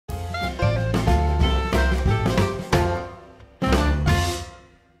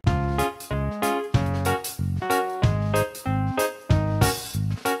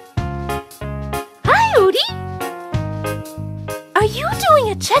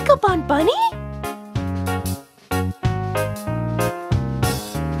check up on Bunny?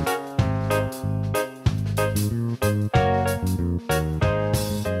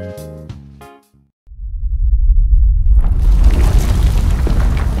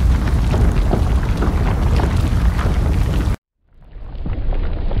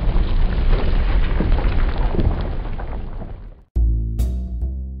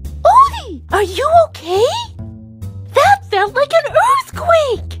 Are you okay? That felt like an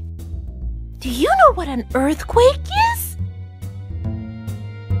earthquake! Do you know what an earthquake is?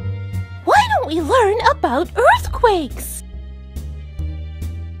 Why don't we learn about earthquakes?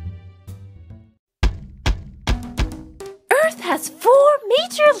 Earth has 4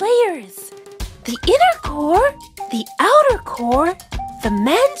 major layers: the inner core, the outer core, the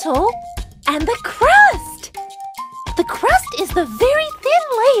mantle, and the crust. The crust is the very thin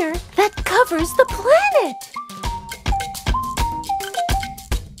layer that covers the planet.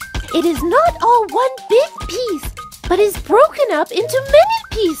 It is not all one big piece, but is broken up into many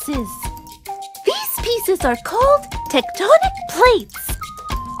pieces. These pieces are called tectonic plates.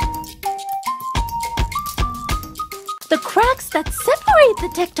 The cracks that separate the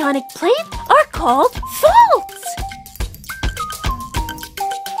tectonic plate are called faults.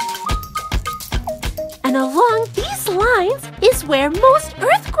 And along these lines is where most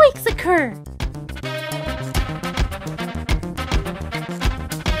earthquakes occur.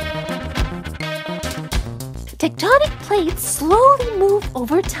 Tectonic plates slowly move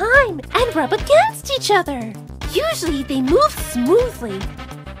over time and rub against each other. Usually they move smoothly,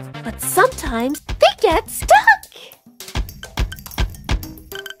 but sometimes they get stuck.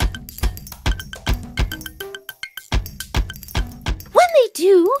 When they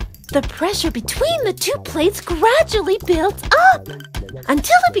do, the pressure between the 2 plates gradually builds up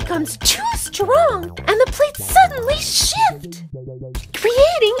until it becomes too strong and the plates suddenly shift,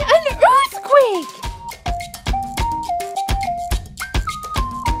 creating an earthquake.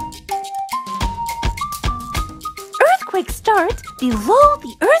 Earthquakes start below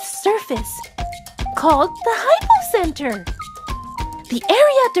the Earth's surface, called the hypocenter. The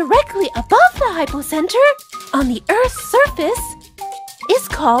area directly above the hypocenter on the Earth's surface is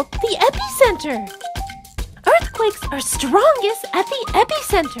called the epicenter. Earthquakes are strongest at the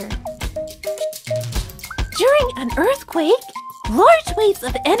epicenter. During an earthquake, large waves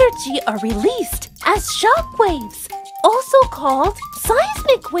of energy are released as shock waves, also called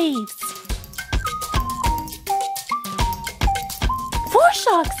seismic waves. Fore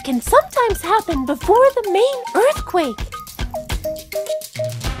shocks can sometimes happen before the main earthquake.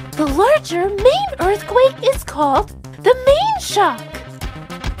 The larger main earthquake is called the main shock.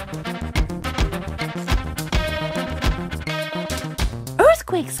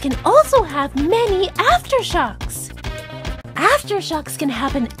 Earthquakes can also have many aftershocks. Aftershocks can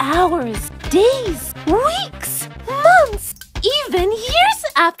happen hours, days, weeks, months, even years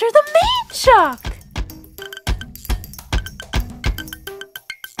after the main shock.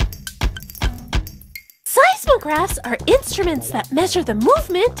 Seismographs are instruments that measure the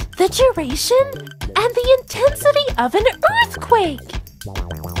movement, the duration, and the intensity of an earthquake.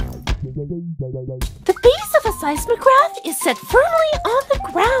 The base of a seismograph is set firmly on the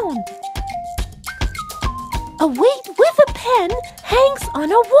ground. A weight with a pen hangs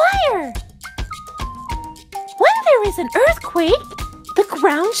on a wire. When there is an earthquake, the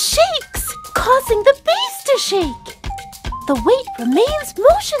ground shakes, causing the base to shake. The weight remains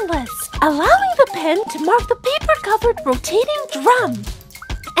motionless, allowing the pen to mark the paper-covered rotating drum.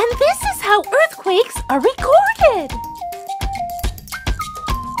 And this is how earthquakes are recorded.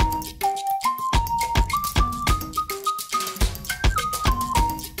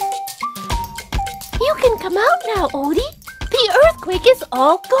 You can come out now, Odie. The earthquake is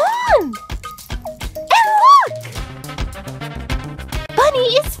all gone. And look! Bunny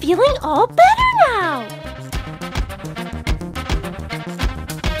is feeling all better now.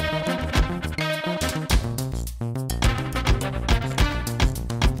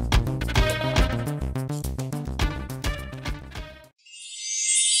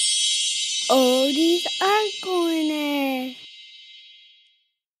 Odie's Art Corner.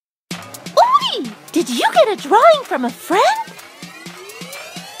 Odie, did you get a drawing from a friend?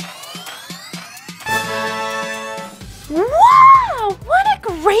 Wow, what a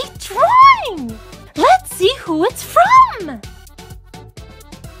great drawing! Let's see who it's from.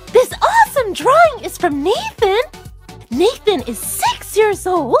 This awesome drawing is from Nathan. Nathan is 6 years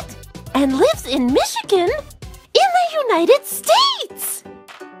old and lives in Michigan in the United States.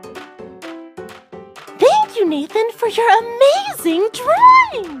 Thank you, Nathan, for your amazing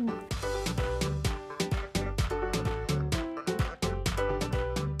drawing!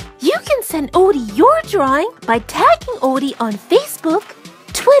 send Odie your drawing by tagging Odie on Facebook,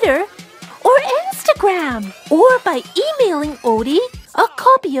 Twitter, or Instagram, or by emailing Odie a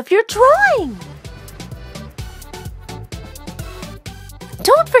copy of your drawing.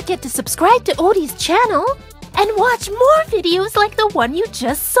 Don't forget to subscribe to Odie's channel and watch more videos like the one you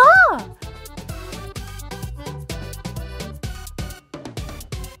just saw.